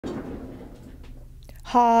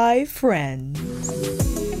Hi, friends.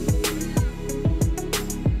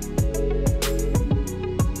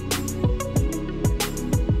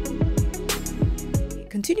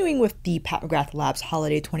 Continuing with the McGrath Labs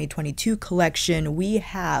Holiday 2022 collection, we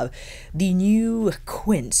have the new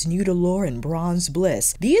Quints, Nude, Allure, and Bronze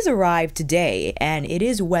Bliss. These arrived today, and it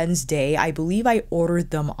is Wednesday. I believe I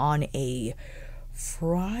ordered them on a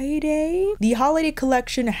Friday. The holiday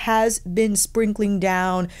collection has been sprinkling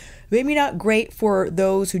down. Maybe not great for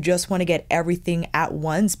those who just want to get everything at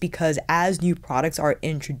once, because as new products are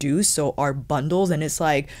introduced, so are bundles, and it's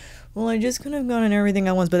like, well, I just could have gotten everything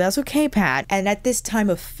at once, but that's okay, Pat. And at this time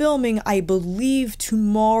of filming, I believe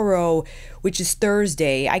tomorrow, which is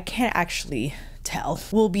Thursday, I can't actually tell,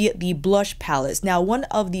 will be the blush palettes. Now, one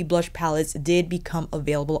of the blush palettes did become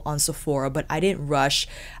available on Sephora, but I didn't rush.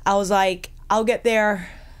 I was like, I'll get there.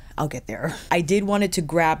 I did wanted to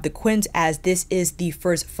grab the Quints, as this is the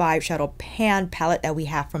first 5 shadow pan palette that we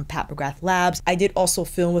have from McGrath Labs. I did also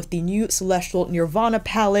film with the new Celestial Nirvana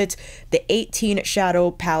palette, the 18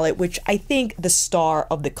 shadow palette, which I think the star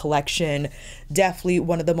of the collection. Definitely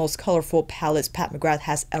one of the most colorful palettes McGrath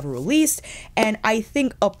has ever released, and I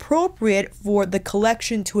think appropriate for the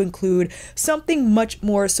collection to include something much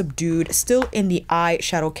more subdued, still in the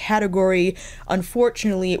eyeshadow category.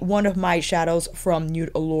 Unfortunately, one of my shadows from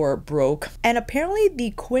Nude Allure broke, and apparently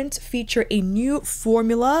the Quints feature a new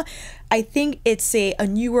formula. I think it's a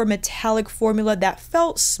newer metallic formula that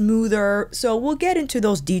felt smoother, so we'll get into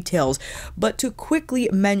those details. But to quickly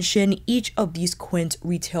mention, each of these Quints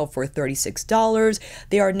retail for $36.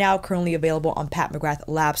 They are now currently available on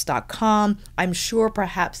McGrathLabs.com. I'm sure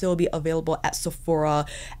perhaps they'll be available at Sephora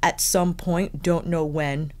at some point, don't know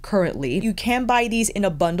when currently. You can buy these in a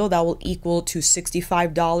bundle that will equal to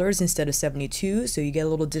 $65 instead of $72, so you get a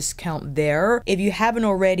little discount there. If you haven't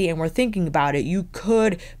already and were thinking about it, you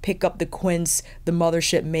could pick up the Quints, the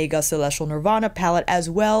Mothership Mega Celestial Nirvana palette, as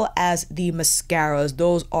well as the mascaras.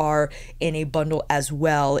 Those are in a bundle as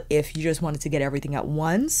well if you just wanted to get everything at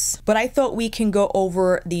once. But I thought we can go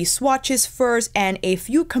over the swatches first and a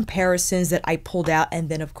few comparisons that I pulled out, and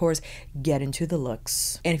then of course get into the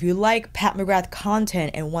looks. And if you like McGrath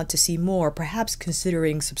content and want to see more, perhaps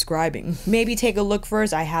considering subscribing. Maybe take a look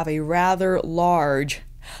first. I have a rather large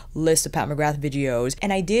list of McGrath videos,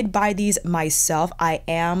 and I did buy these myself. I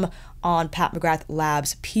am on McGrath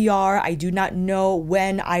Labs PR. I do not know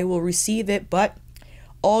when I will receive it, but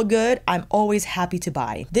all good. I'm always happy to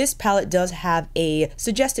buy. This palette does have a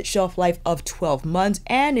suggested shelf life of 12 months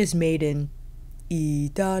and is made in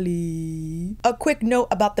Italy. A quick note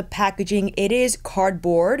about the packaging: it is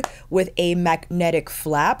cardboard with a magnetic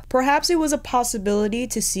flap. Perhaps it was a possibility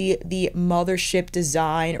to see the Mothership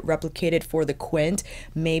design replicated for the Quint.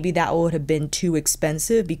 Maybe that would have been too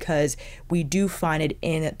expensive, because we do find it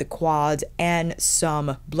in the quads and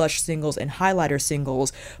some blush singles and highlighter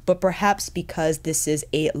singles, but perhaps because this is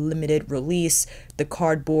a limited release, the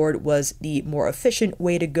cardboard was the more efficient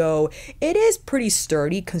way to go. It is pretty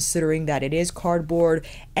sturdy considering that it is cardboard,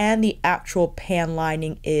 and the actual pan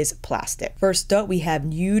lining is plastic. First up, we have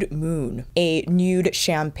Nude Moon, a nude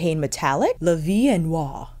champagne metallic. La Vie en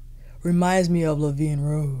Noir reminds me of La Vie en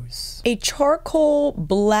Rose. A charcoal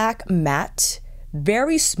black matte,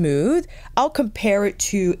 very smooth. I'll compare it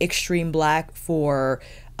to Extreme Black for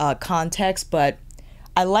context, but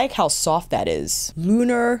I like how soft that is.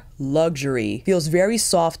 Lunar Luxury feels very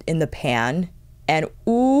soft in the pan, and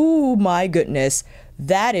ooh my goodness,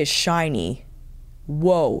 that is shiny.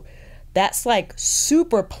 Whoa, that's like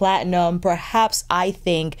super platinum. Perhaps I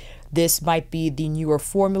think this might be the newer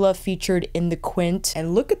formula featured in the Quint.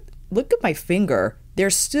 And look at my finger.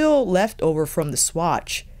 There's still leftover from the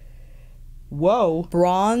swatch. Whoa.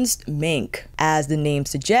 Bronzed mink, as the name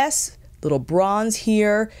suggests, little bronze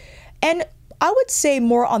here, and I would say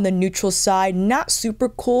more on the neutral side, not super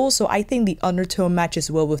cool, so I think the undertone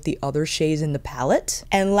matches well with the other shades in the palette.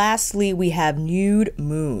 And lastly, we have Nude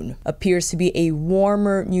Moon. Appears to be a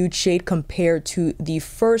warmer nude shade compared to the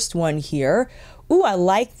first one here. Ooh, I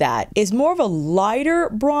like that. It's more of a lighter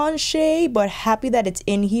bronze shade, but happy that it's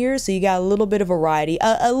in here, so you got a little bit of variety,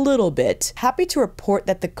 a little bit. Happy to report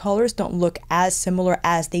that the colors don't look as similar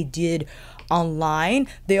as they did online.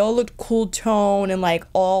 They all looked cool tone and like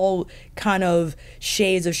all kind of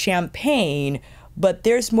shades of champagne, but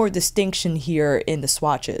there's more distinction here in the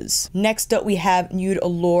swatches. Next up, we have Nude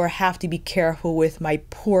Allure. Have to be careful with my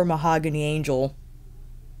poor Mahogany Angel.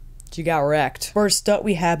 She got wrecked. First up,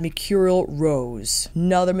 we have Mercurial Rose.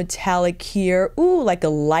 Another metallic here. Ooh, like a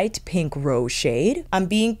light pink rose shade. I'm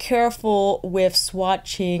being careful with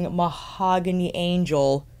swatching Mahogany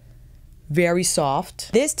Angel. very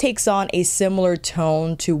soft. This takes on a similar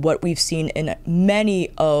tone to what we've seen in many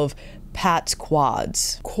of Pat's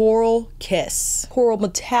quads. Coral Kiss. Coral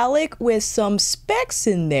Metallic with some specks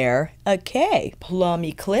in there. Okay. Plum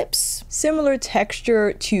Eclipse. Similar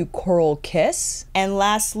texture to Coral Kiss. And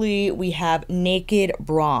lastly, we have Naked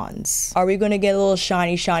Bronze. Are we going to get a little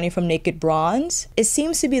shiny from Naked Bronze? It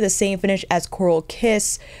seems to be the same finish as Coral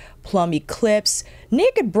Kiss, Plum Eclipse.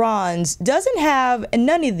 Naked Bronze doesn't have, and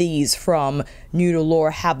none of these from Nude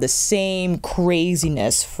Allure have the same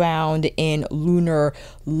craziness found in Lunar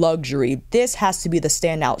Luxury. This has to be the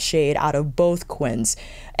standout shade out of both Quints.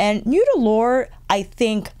 And Nude Allure, I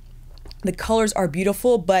think the colors are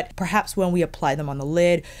beautiful, but perhaps when we apply them on the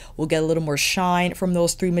lid, we'll get a little more shine from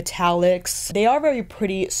those three metallics. They are very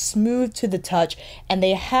pretty, smooth to the touch, and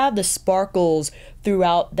they have the sparkles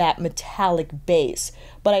throughout that metallic base.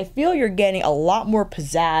 But I feel you're getting a lot more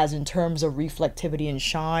pizzazz in terms of reflectivity and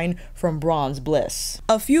shine from Bronze Bliss.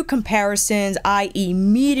 A few comparisons, I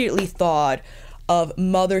immediately thought of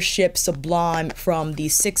Mothership Sublime from the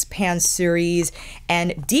 6-pan series,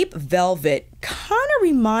 and Deep Velvet kind of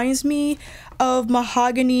reminds me of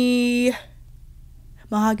Mahogany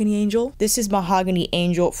Angel. This is Mahogany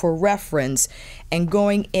Angel for reference, and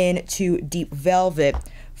going into Deep Velvet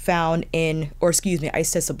found in, or excuse me, I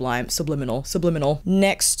said Subliminal.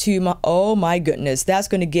 Next to oh my goodness, that's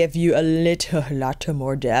going to give you a lot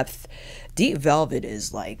more depth. Deep Velvet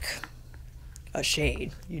is like a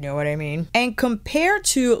shade, you know what I mean? And compared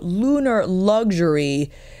to Lunar Luxury,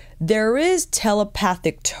 there is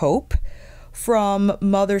Telepathic Taupe from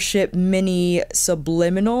Mothership Mini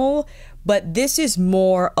Subliminal, but this is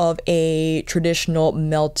more of a traditional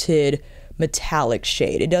melted metallic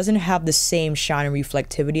shade. It doesn't have the same shine and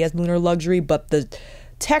reflectivity as Lunar Luxury, but the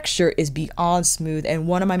texture is beyond smooth and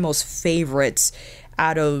one of my most favorites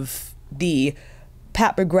out of the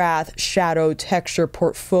Pat McGrath shadow texture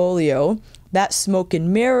portfolio. That Smoke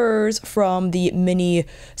and Mirrors from the Mini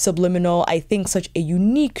Subliminal, I think such a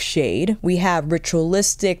unique shade. We have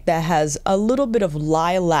Ritualistic that has a little bit of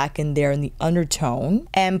lilac in there in the undertone.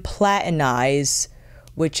 And Platinize,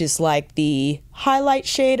 which is like the highlight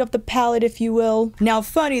shade of the palette, if you will. Now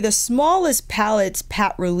funny, the smallest palettes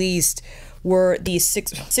Pat released were the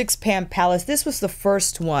six pan palettes. This was the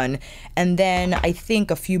first one, and then I think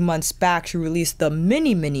a few months back she released the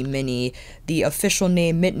mini, the official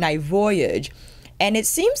name Midnight Voyage, and it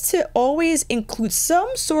seems to always include some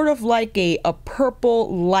sort of like a purple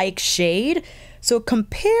like shade. So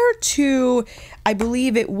compared to, I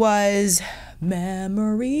believe it was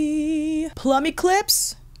Memory, Plum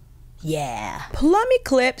Eclipse. Yeah. Plum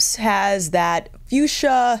Eclipse has that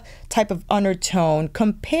fuchsia type of undertone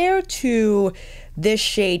compared to this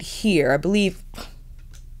shade here. I believe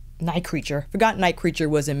Night Creature. Forgot Night Creature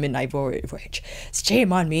was in Midnight Voyage.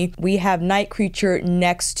 Shame on me. We have Night Creature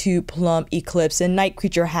next to Plum Eclipse, and Night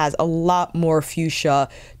Creature has a lot more fuchsia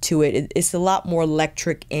to it. It's a lot more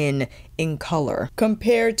electric in color.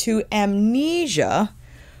 Compared to Amnesia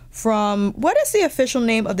from, what is the official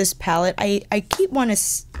name of this palette? I keep wanting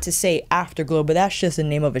to say Afterglow, but that's just the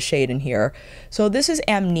name of a shade in here. So this is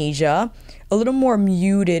Amnesia, a little more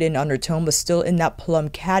muted in undertone, but still in that plum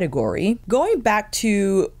category. Going back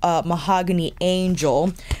to Mahogany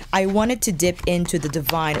Angel, I wanted to dip into the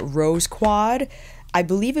Divine Rose Quad. I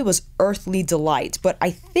believe it was Earthly Delight, but I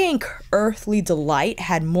think Earthly Delight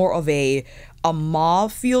had more of a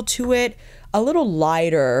mauve feel to it, a little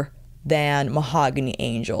lighter than Mahogany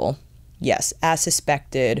Angel. Yes, as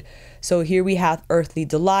suspected. So here we have Earthly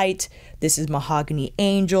Delight. This is Mahogany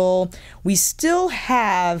Angel. We still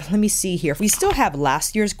have, let me see here. We still have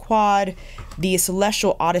last year's quad, the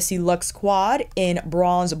Celestial Odyssey Luxe Quad in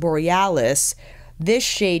Bronze Borealis. This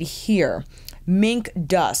shade here, Mink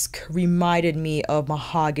Dusk, reminded me of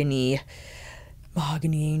Mahogany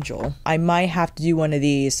Angel. I might have to do one of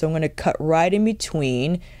these, so I'm gonna cut right in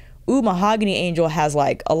between. Ooh, Mahogany Angel has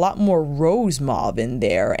like a lot more rose mauve in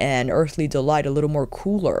there, and Earthly Delight a little more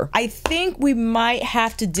cooler. I think we might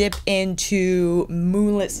have to dip into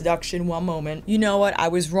Moonlit Seduction. One moment. You know what? I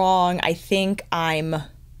was wrong. I think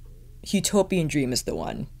Utopian Dream is the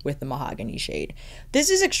one with the mahogany shade. This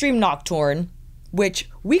is Extreme Nocturne, which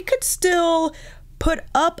we could still put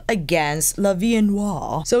up against La Vie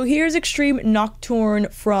Noire. So here's Extreme Nocturne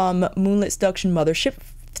from Moonlit Seduction Mothership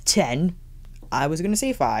 10. I was gonna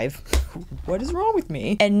say 5. What is wrong with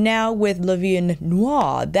me? And now with La Vie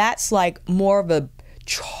Noire, that's like more of a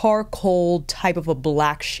charcoal type of a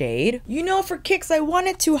black shade. You know, for kicks, I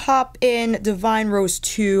wanted to hop in Divine Rose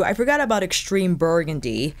 2. I forgot about Extreme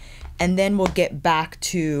Burgundy. And then we'll get back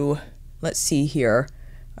to, let's see here.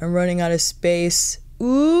 I'm running out of space.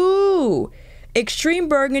 Ooh, Extreme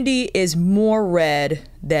Burgundy is more red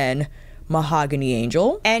than Mahogany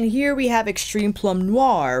Angel. And here we have Extreme Plum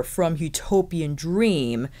Noir from Utopian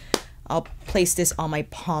Dream. I'll place this on my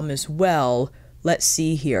palm as well. Let's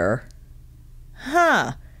see here.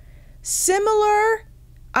 Huh. Similar.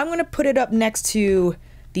 I'm going to put it up next to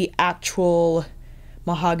the actual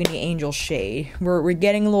Mahogany Angel shade. We're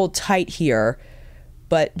getting a little tight here,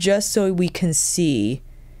 but just so we can see,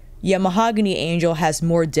 yeah, Mahogany Angel has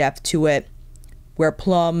more depth to it, where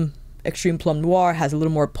Extreme Plum Noir has a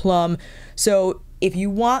little more plum. So if you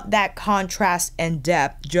want that contrast and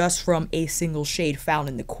depth just from a single shade found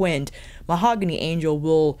in the Quint, Mahogany Angel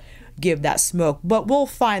will give that smoke, but we'll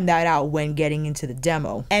find that out when getting into the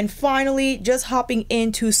demo. And finally, just hopping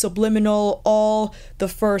into Subliminal, all the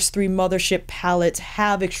first 3 Mothership palettes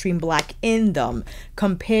have extreme black in them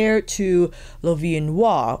compared to La Vie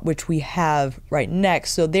Noire, which we have right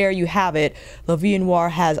next. So there you have it. La Vie Noire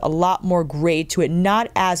has a lot more gray to it, not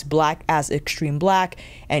as black as Extreme Black.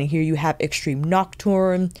 And here you have Extreme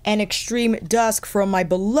Nocturne and Extreme Dusk from my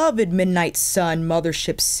beloved Midnight Sun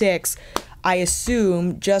Mothership 6. I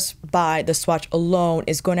assume just by the swatch alone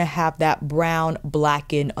is going to have that brown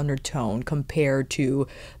blackened undertone compared to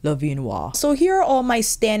La Vie Noire. So here are all my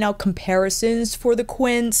standout comparisons for the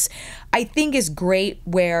Quints. I think it's great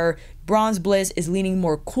where Bronze Bliss is leaning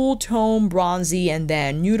more cool tone, bronzy, and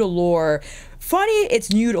then Nude Allure. Funny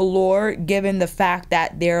it's Nude Allure given the fact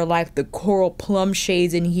that they're like the coral plum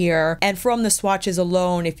shades in here. And from the swatches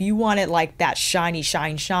alone, if you wanted like that shiny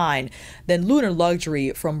shine, then Lunar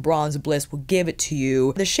Luxury from Bronze Bliss will give it to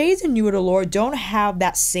you. The shades in Nude Allure don't have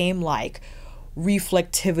that same like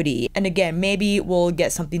reflectivity. And again, maybe we'll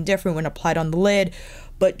get something different when applied on the lid.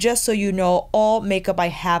 But just so you know, all makeup I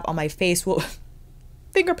have on my face will...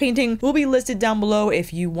 Finger painting will be listed down below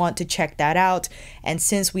if you want to check that out. And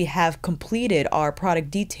since we have completed our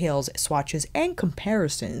product details, swatches, and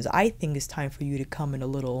comparisons, I think it's time for you to come in a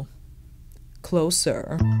little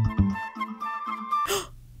closer.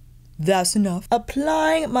 That's enough.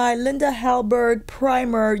 Applying my Linda Hallberg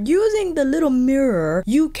primer using the little mirror.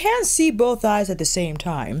 You can see both eyes at the same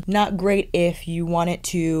time. Not great if you wanted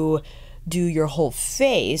to do your whole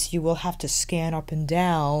face. You will have to scan up and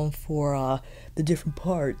down for the different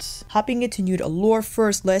parts. Hopping into Nude Allure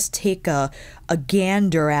first, let's take a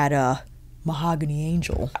gander at a Mahogany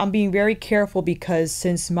Angel. I'm being very careful because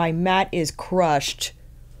since my matte is crushed,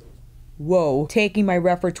 whoa, taking my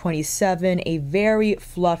Rephr 27, a very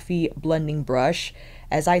fluffy blending brush,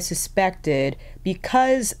 as I suspected,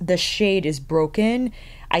 because the shade is broken,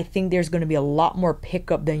 I think there's going to be a lot more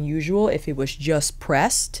pickup than usual if it was just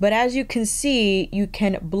pressed. But as you can see, you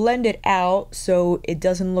can blend it out so it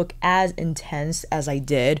doesn't look as intense as I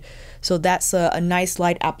did. So that's a nice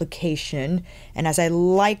light application. And as I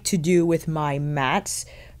like to do with my mattes,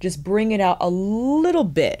 just bring it out a little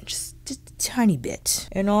bit, just a tiny bit.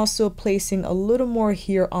 And also placing a little more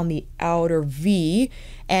here on the outer V.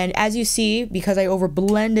 And as you see, because I over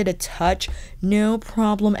blended a touch, no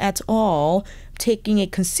problem at all. Taking a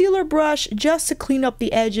concealer brush just to clean up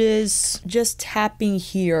the edges, just tapping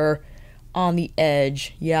here on the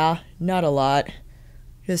edge. Yeah, not a lot.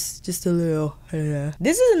 Just a little.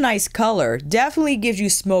 This is a nice color. Definitely gives you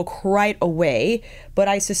smoke right away. But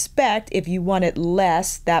I suspect if you wanted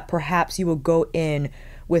less, that perhaps you will go in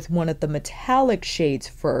with one of the metallic shades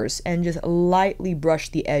first and just lightly brush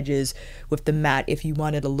the edges with the matte if you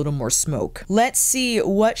wanted a little more smoke. Let's see,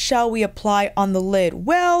 what shall we apply on the lid?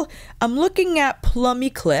 Well, I'm looking at Plum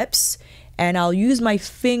Eclipse, and I'll use my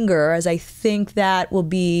finger as I think that will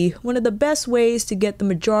be one of the best ways to get the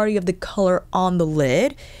majority of the color on the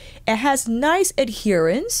lid. It has nice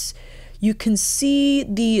adherence. You can see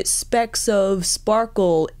the specks of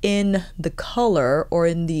sparkle in the color, or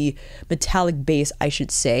in the metallic base, I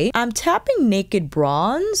should say. I'm tapping Naked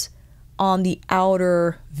Bronze on the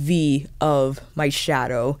outer V of my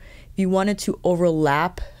shadow. If you wanted to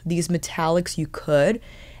overlap these metallics, you could.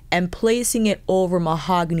 And placing it over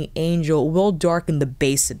Mahogany Angel will darken the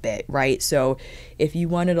base a bit, right? So if you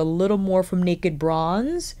wanted a little more from Naked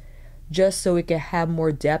Bronze, just so it can have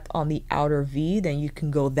more depth on the outer V, then you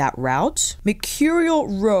can go that route. Mercurial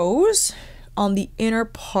Rose on the inner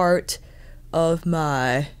part of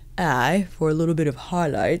my eye for a little bit of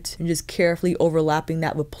highlight, and just carefully overlapping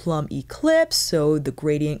that with Plum Eclipse so the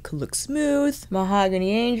gradient could look smooth.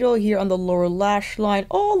 Mahogany Angel here on the lower lash line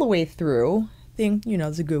all the way through. I think, you know,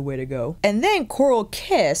 it's a good way to go. And then Coral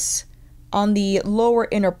Kiss on the lower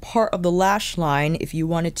inner part of the lash line if you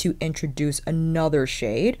wanted to introduce another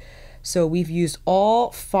shade. So we've used all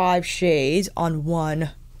 5 shades on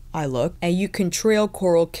one eye look. And you can trail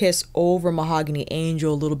Coral Kiss over Mahogany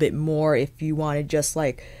Angel a little bit more if you wanted just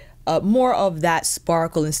like more of that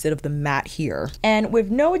sparkle instead of the matte here. And with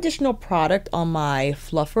no additional product on my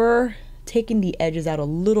fluffer, taking the edges out a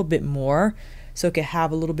little bit more so it can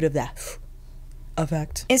have a little bit of that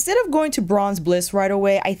effect. Instead of going to Bronze Bliss right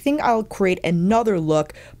away, I think I'll create another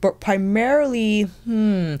look, but primarily,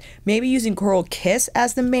 maybe using Coral Kiss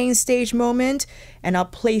as the main stage moment, and I'll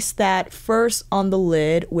place that first on the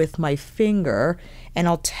lid with my finger, and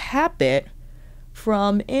I'll tap it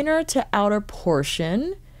from inner to outer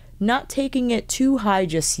portion, not taking it too high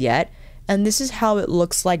just yet, and this is how it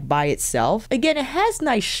looks like by itself. Again, it has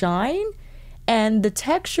nice shine, and the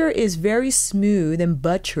texture is very smooth and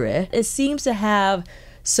buttery. It seems to have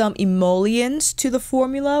some emollients to the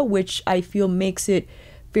formula, which I feel makes it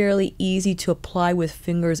fairly easy to apply with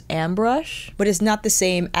fingers and brush, but it's not the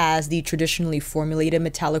same as the traditionally formulated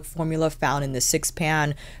metallic formula found in the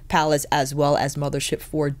 6-pan palettes as well as Mothership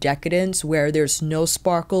 4 Decadence, where there's no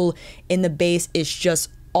sparkle in the base. It's just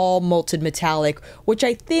all molten metallic, which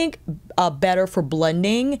I think better for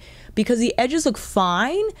blending because the edges look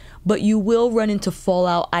fine, but you will run into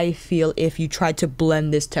fallout, I feel, if you try to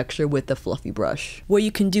blend this texture with a fluffy brush. What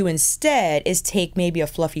you can do instead is take maybe a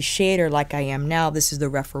fluffy shader like I am now. This is the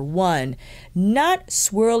Refer 1, not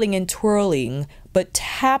swirling and twirling, but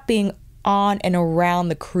tapping on and around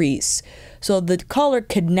the crease so the color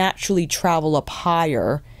could naturally travel up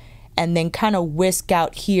higher, and then kind of whisk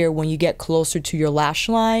out here when you get closer to your lash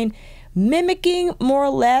line, mimicking more or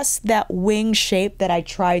less that wing shape that I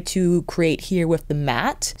tried to create here with the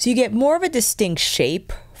matte. So you get more of a distinct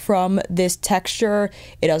shape from this texture.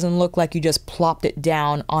 It doesn't look like you just plopped it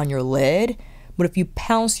down on your lid, but if you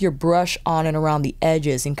pounce your brush on and around the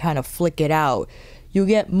edges and kind of flick it out, you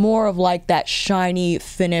get more of like that shiny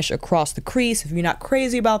finish across the crease. If you're not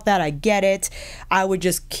crazy about that, I get it. I would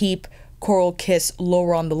just keep Coral Kiss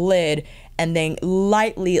lower on the lid and then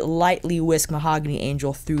lightly whisk Mahogany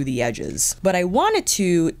Angel through the edges. But I wanted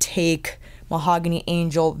to take Mahogany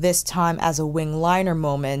Angel this time as a wing liner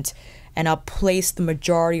moment, and I'll place the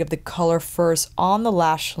majority of the color first on the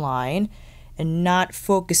lash line and not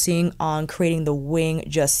focusing on creating the wing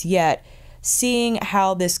just yet, seeing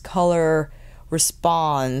how this color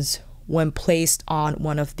responds when placed on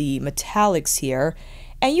one of the metallics here.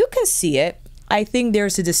 And you can see it. I think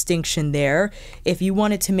there's a distinction there. If you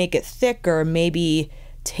wanted to make it thicker, maybe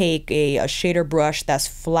take a shader brush that's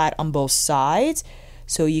flat on both sides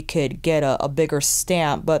so you could get a bigger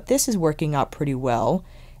stamp, but this is working out pretty well.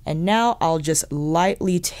 And now I'll just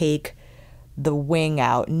lightly take the wing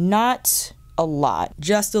out, not a lot,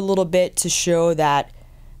 just a little bit to show that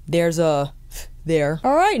there's a there.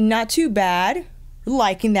 All right, not too bad. We're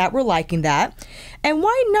liking that. And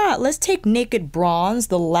why not? Let's take Naked Bronze,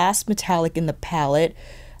 the last metallic in the palette,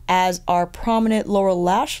 as our prominent lower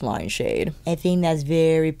lash line shade. I think that's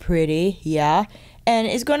very pretty, yeah. And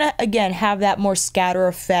it's gonna, again, have that more scatter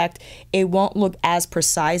effect. It won't look as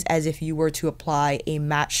precise as if you were to apply a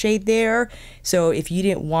matte shade there. So if you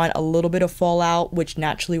didn't want a little bit of fallout, which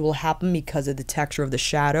naturally will happen because of the texture of the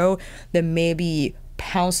shadow, then maybe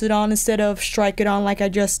pounce it on instead of strike it on like I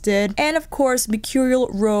just did. And of course, Mercurial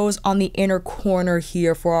Rose on the inner corner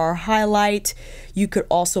here for our highlight. You could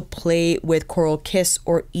also play with Coral Kiss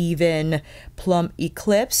or even Plum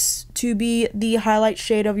Eclipse to be the highlight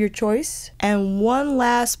shade of your choice. And one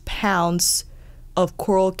last pounce of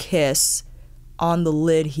Coral Kiss on the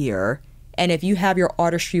lid here. And if you have your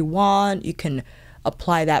artistry wand, you can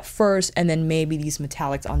apply that first and then maybe these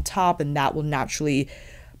metallics on top, and that will naturally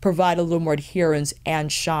provide a little more adherence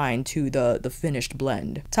and shine to the finished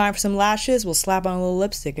blend. Time for some lashes. We'll slap on a little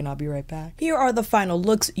lipstick and I'll be right back. Here are the final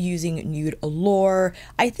looks using Nude Allure.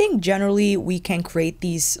 I think generally we can create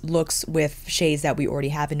these looks with shades that we already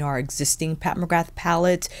have in our existing Pat McGrath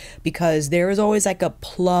palette because there is always like a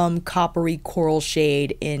plum coppery coral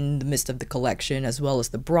shade in the midst of the collection, as well as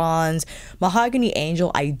the bronze. Mahogany Angel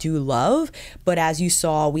I do love, but as you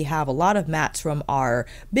saw, we have a lot of mattes from our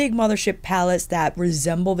big Mothership palettes that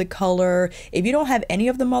resemble the color. If you don't have any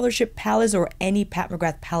of the Mothership palettes or any Pat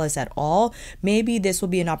McGrath palettes at all, maybe this will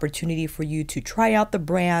be an opportunity for you to try out the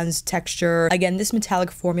brand's texture. Again, this metallic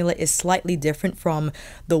formula is slightly different from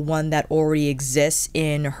the one that already exists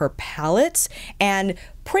in her palettes and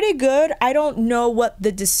pretty good. I don't know what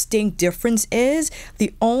the distinct difference is.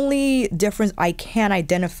 The only difference I can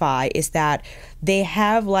identify is that they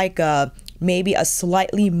have like maybe a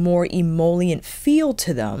slightly more emollient feel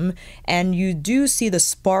to them, and you do see the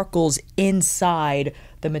sparkles inside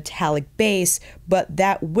the metallic base, but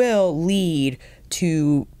that will lead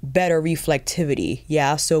to better reflectivity.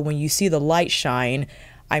 Yeah, so when you see the light shine,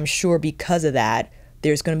 I'm sure because of that,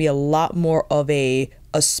 there's going to be a lot more of a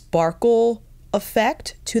sparkle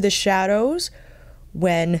effect to the shadows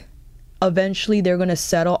when Eventually, they're going to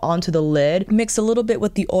settle onto the lid. Mix a little bit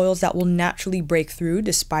with the oils that will naturally break through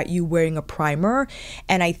despite you wearing a primer.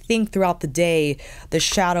 And I think throughout the day, the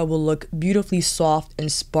shadow will look beautifully soft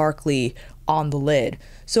and sparkly on the lid.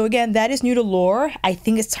 So again, that is Nude Allure. I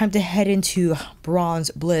think it's time to head into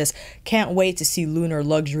Bronze Bliss. Can't wait to see Lunar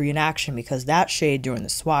Luxury in action because that shade during the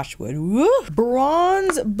swatch would woo.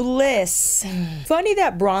 Bronze Bliss. Funny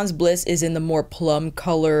that Bronze Bliss is in the more plum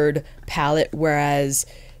colored palette, whereas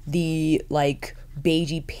the like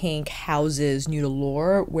beigey pink houses Nude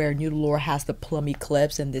Allure, where Nude Allure has the Plum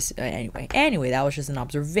Eclipse. And this anyway, that was just an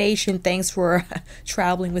observation. Thanks for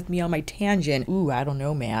traveling with me on my tangent. Ooh, I don't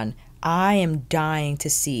know, man. I am dying to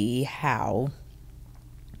see how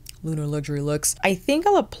Lunar Luxury looks. I think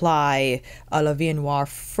I'll apply La Vie Noire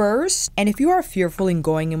first. And if you are fearful in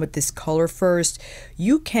going in with this color first,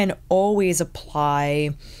 you can always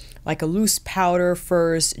apply like a loose powder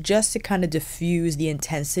first, just to kind of diffuse the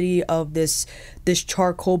intensity of this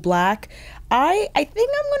charcoal black. I think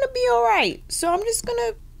I'm gonna be all right. So I'm just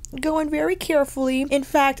gonna go in very carefully. In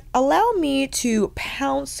fact, allow me to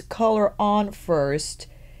pounce color on first,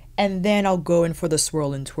 and then I'll go in for the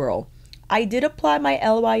swirl and twirl. I did apply my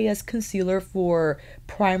LYS concealer for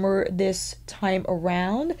primer this time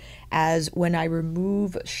around, as when I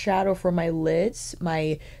remove shadow from my lids,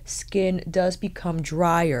 my skin does become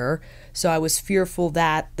drier. So I was fearful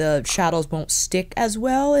that the shadows won't stick as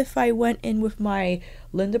well if I went in with my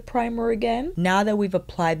Linda primer again. Now that we've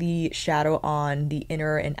applied the shadow on the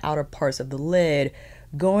inner and outer parts of the lid,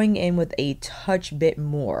 going in with a touch bit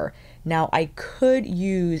more. Now I could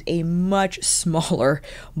use a much smaller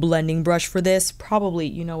blending brush for this. Probably,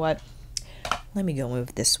 you know what? Let me go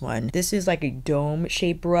with this one. This is like a dome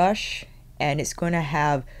shaped brush, and it's going to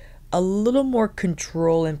have a little more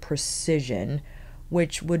control and precision,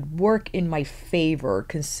 which would work in my favor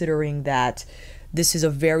considering that this is a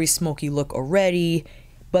very smoky look already.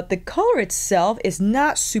 But the color itself is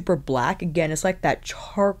not super black. Again, it's like that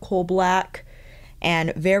charcoal black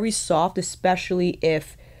and very soft, especially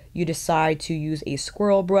if you decide to use a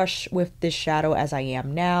squirrel brush with this shadow as I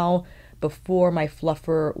am now. Before, my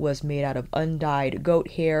fluffer was made out of undyed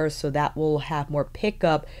goat hair, so that will have more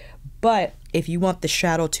pickup. But if you want the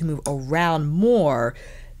shadow to move around more,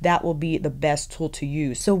 that will be the best tool to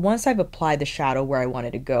use. So once I've applied the shadow where I want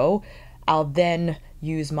it to go, I'll then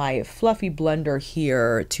use my fluffy blender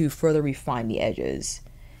here to further refine the edges.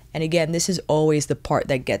 And again, this is always the part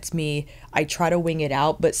that gets me. I try to wing it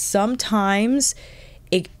out, but sometimes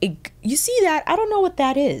you see that? I don't know what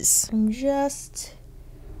that is. I'm just...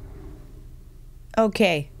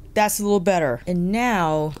 Okay, that's a little better. And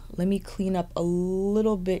now, let me clean up a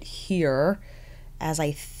little bit here, as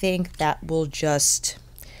I think that will just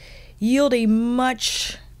yield a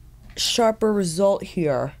much sharper result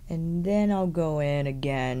here. And then I'll go in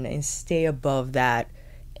again and stay above that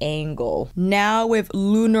angle. Now with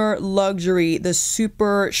Lunar Luxury, the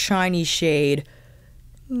super shiny shade.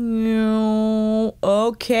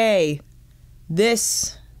 Okay,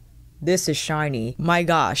 this is shiny. My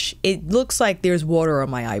gosh, it looks like there's water on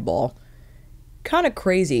my eyeball. Kind of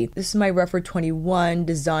crazy. This is my Refer 21,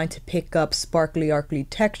 designed to pick up sparkly arcly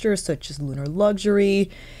textures such as Lunar Luxury.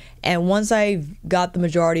 And once I've got the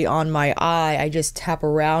majority on my eye, I just tap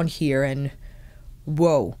around here and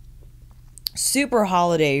whoa. Super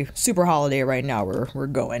holiday right now we're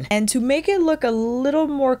going. And to make it look a little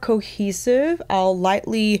more cohesive, I'll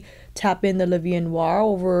lightly tap in the La Vie Noire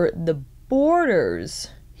over the borders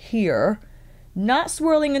here, not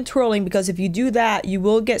swirling and twirling, because if you do that, you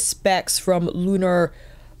will get specks from Lunar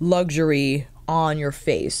Luxury on your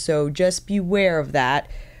face. So just beware of that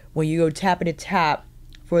when you go tap to tap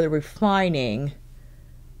for the refining.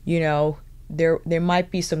 You know, there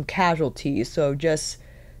might be some casualties, so just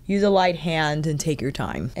use a light hand and take your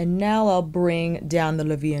time. And now I'll bring down the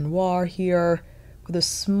La Vie Noire here with a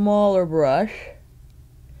smaller brush,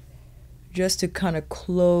 just to kind of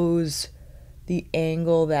close the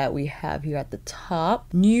angle that we have here at the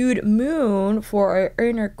top. Nude Moon for our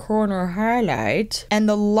inner corner highlight. And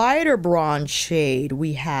the lighter bronze shade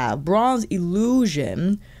we have, Bronze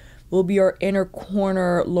Illusion, will be our inner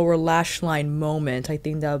corner lower lash line moment. I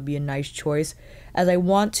think that would be a nice choice, as I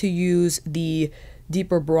want to use the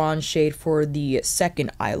deeper bronze shade for the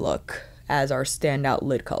second eye look as our standout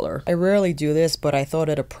lid color. I rarely do this, but I thought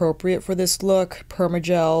it appropriate for this look.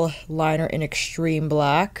 Permagel liner in extreme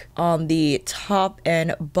black on the top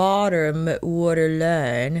and bottom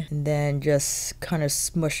waterline, and then just kind of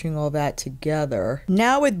smushing all that together.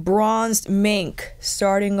 Now with bronzed mink,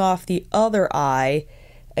 starting off the other eye.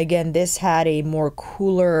 Again, this had a more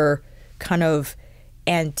cooler kind of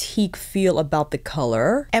antique feel about the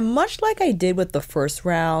color, and much like I did with the first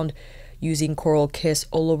round, using Coral Kiss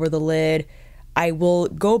all over the lid. I will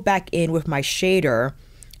go back in with my shader,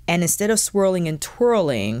 and instead of swirling and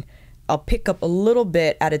twirling, I'll pick up a little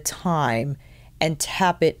bit at a time and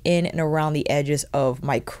tap it in and around the edges of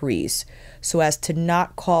my crease so as to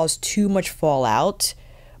not cause too much fallout,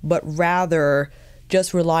 but rather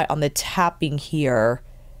just rely on the tapping here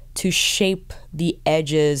to shape the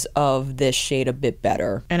edges of this shade a bit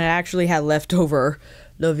better. And I actually had leftover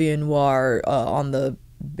Le Vie Noir on the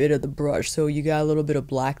bit of the brush, so you got a little bit of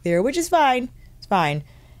black there, which is fine. It's fine.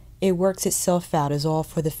 It works itself out, is all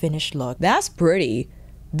for the finished look. That's pretty.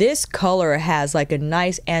 This color has like a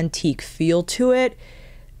nice antique feel to it.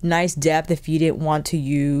 Nice depth if you didn't want to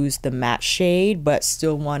use the matte shade but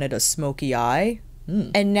still wanted a smoky eye.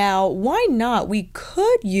 And now, why not? We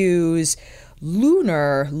could use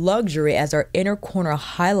Lunar Luxury as our inner corner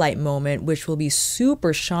highlight moment, which will be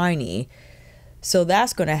super shiny. So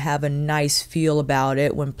that's going to have a nice feel about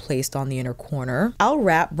it when placed on the inner corner. I'll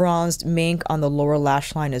wrap bronzed mink on the lower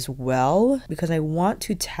lash line as well, because I want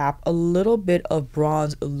to tap a little bit of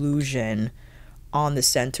bronze illusion on the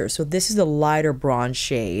center. So this is a lighter bronze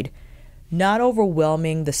shade, not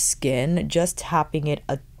overwhelming the skin, just tapping it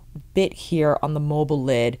a bit here on the mobile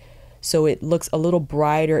lid so it looks a little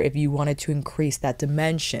brighter if you wanted to increase that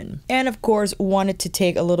dimension. And of course, wanted to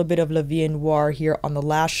take a little bit of Le Vie Noir here on the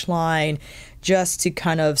lash line just to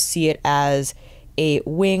kind of see it as a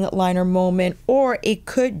wing liner moment, or it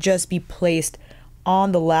could just be placed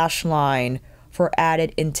on the lash line for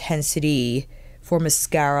added intensity for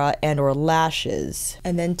mascara and or lashes.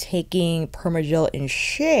 And then taking Permagel in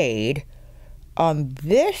shade on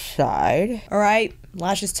this side. All right,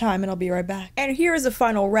 lashes time, and I'll be right back. And here is the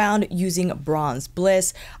final round using Bronze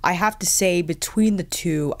Bliss. I have to say, between the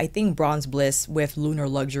two, I think Bronze Bliss with Lunar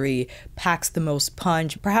Luxury packs the most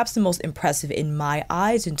punch, perhaps the most impressive in my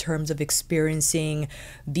eyes in terms of experiencing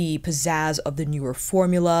the pizzazz of the newer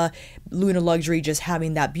formula. Lunar Luxury just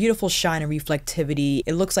having that beautiful shine and reflectivity.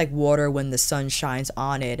 It looks like water when the sun shines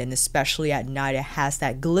on it, and especially at night, it has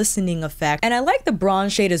that glistening effect. And I like the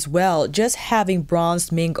bronze shade as well, just having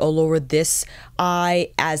bronzed mink all over this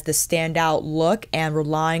eye as the standout look and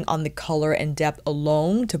relying on the color and depth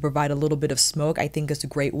alone to provide a little bit of smoke, I think is a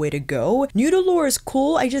great way to go. Nude Allure is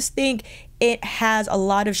cool. I just think it has a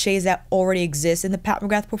lot of shades that already exist in the Pat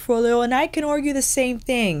McGrath portfolio, and I can argue the same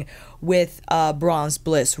thing with Bronze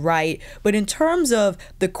Bliss, right? But in terms of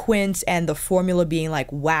the Quints and the formula being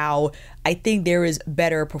like, wow, I think there is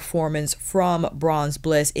better performance from Bronze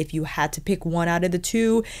Bliss if you had to pick one out of the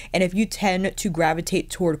two. And if you tend to gravitate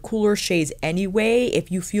toward cooler shades anyway,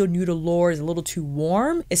 if you feel Nude Allure is a little too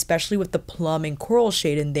warm, especially with the plum and coral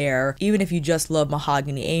shade in there, even if you just love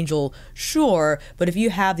Mahogany Angel, sure. But if you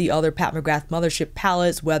have the other Pat McGrath Mothership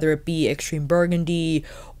palettes, whether it be Extreme Burgundy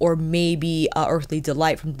or maybe Earthly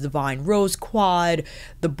Delight from the Divine Rose Quad,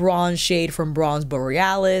 the bronze shade from Bronze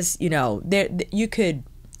Borealis, you know, you could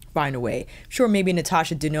find a way. Sure, maybe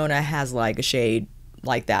Natasha Denona has like a shade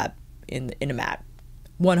like that in a matte.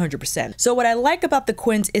 100%. So what I like about the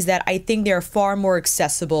Quints is that I think they're far more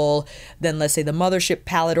accessible than, let's say, the Mothership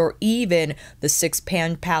palette or even the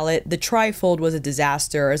 6-pan palette. The trifold was a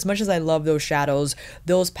disaster. As much as I love those shadows,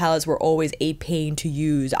 those palettes were always a pain to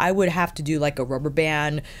use. I would have to do like a rubber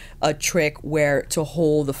band trick where to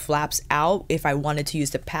hold the flaps out if I wanted to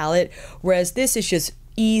use the palette, whereas this is just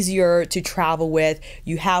easier to travel with.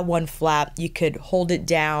 You have one flap, you could hold it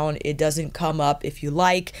down, it doesn't come up if you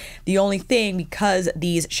like. The only thing, because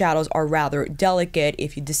these shadows are rather delicate,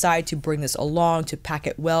 if you decide to bring this along to pack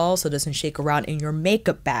it well so it doesn't shake around in your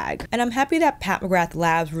makeup bag. And I'm happy that Pat McGrath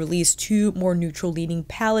Labs released 2 more neutral leaning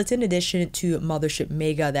palettes in addition to Mothership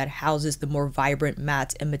Mega that houses the more vibrant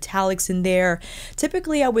mattes and metallics in there.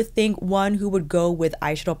 Typically, I would think one who would go with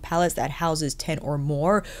eyeshadow palettes that houses 10 or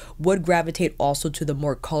more would gravitate also to the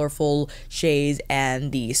more colorful shades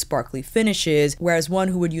and the sparkly finishes, whereas one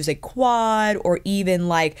who would use a quad or even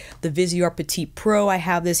like the Viseart Petite Pro, I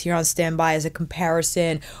have this here on standby as a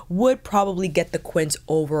comparison, would probably get the Quints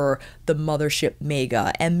over the Mothership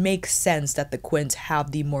Mega, and makes sense that the Quints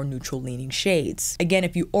have the more neutral leaning shades. Again,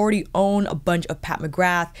 if you already own a bunch of Pat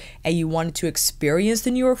McGrath and you wanted to experience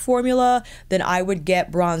the newer formula, then I would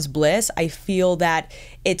get Bronze Bliss. I feel that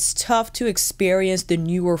it's tough to experience the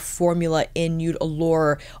newer formula in Nude Allure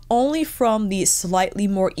Allure only from the slightly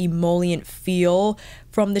more emollient feel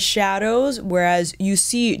from the shadows, whereas you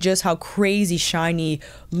see just how crazy shiny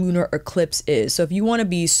Lunar Eclipse is. So if you want to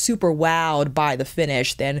be super wowed by the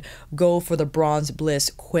finish, then go for the Bronze Bliss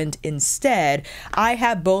Quint instead. I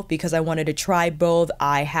have both because I wanted to try both.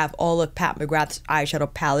 I have all of Pat McGrath's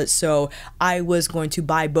eyeshadow palettes, so I was going to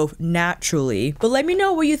buy both naturally. But let me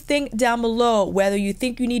know what you think down below, whether you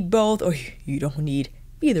think you need both or you don't need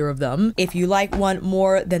either of them. If you like one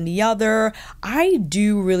more than the other, I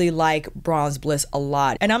do really like Bronze Bliss a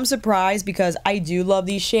lot. And I'm surprised because I do love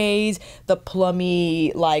these shades, the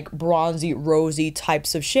plummy, like bronzy, rosy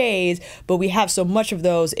types of shades, but we have so much of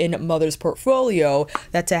those in Mother's portfolio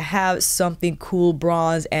that to have something cool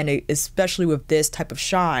bronze, and especially with this type of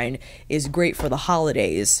shine, is great for the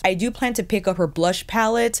holidays. I do plan to pick up her blush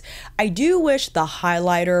palette. I do wish the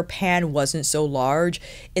highlighter pan wasn't so large.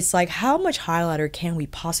 It's like, how much highlighter can we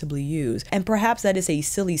possibly use? And perhaps that is a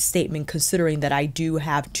silly statement considering that I do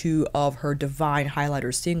have 2 of her Divine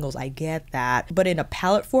highlighter singles. I get that, but in a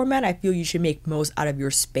palette format, I feel you should make most out of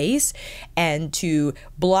your space, and to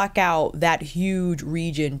block out that huge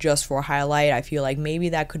region just for highlight, I feel like maybe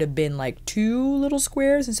that could have been like 2 little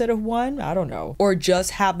squares instead of 1. I don't know. Or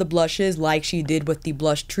just have the blushes like she did with the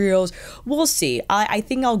blush trios. We'll see. I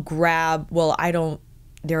think I'll grab, well,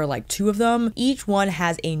 there are like 2 of them. Each one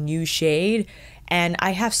has a new shade, and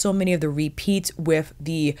I have so many of the repeats with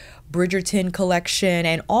the Bridgerton collection,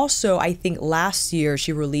 and also I think last year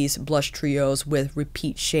she released blush trios with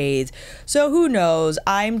repeat shades. So who knows?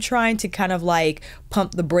 I'm trying to kind of like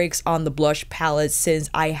pump the brakes on the blush palette since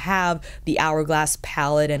I have the Hourglass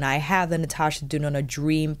palette and I have the Natasha Denona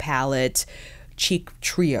Dream palette cheek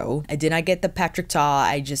trio. I did not get the Patrick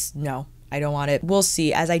Ta. No, I don't want it. We'll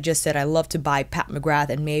see. As I just said, I love to buy Pat McGrath,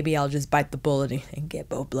 and maybe I'll just bite the bullet and get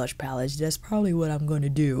both blush palettes. That's probably what I'm going to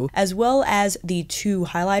do. As well as the 2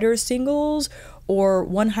 highlighter singles, or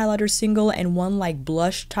 1 highlighter single and 1 like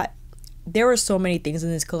blush type. There are so many things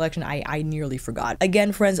in this collection I nearly forgot.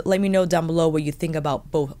 Again, friends, let me know down below what you think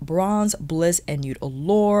about both Bronze Bliss and Nude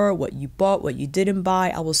Allure, what you bought, what you didn't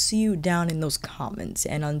buy. I will see you down in those comments.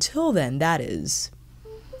 And until then, that is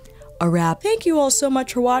a wrap. Thank you all so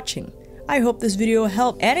much for watching. I hope this video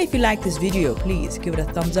helped, and if you like this video, please give it a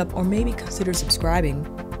thumbs up or maybe consider subscribing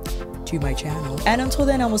to my channel. And until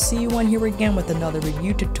then, I will see you on here again with another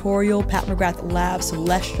review tutorial, Pat McGrath Labs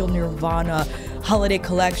Celestial Nirvana Holiday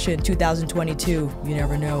Collection 2022. You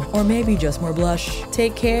never know. Or maybe just more blush.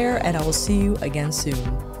 Take care, and I will see you again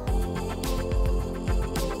soon.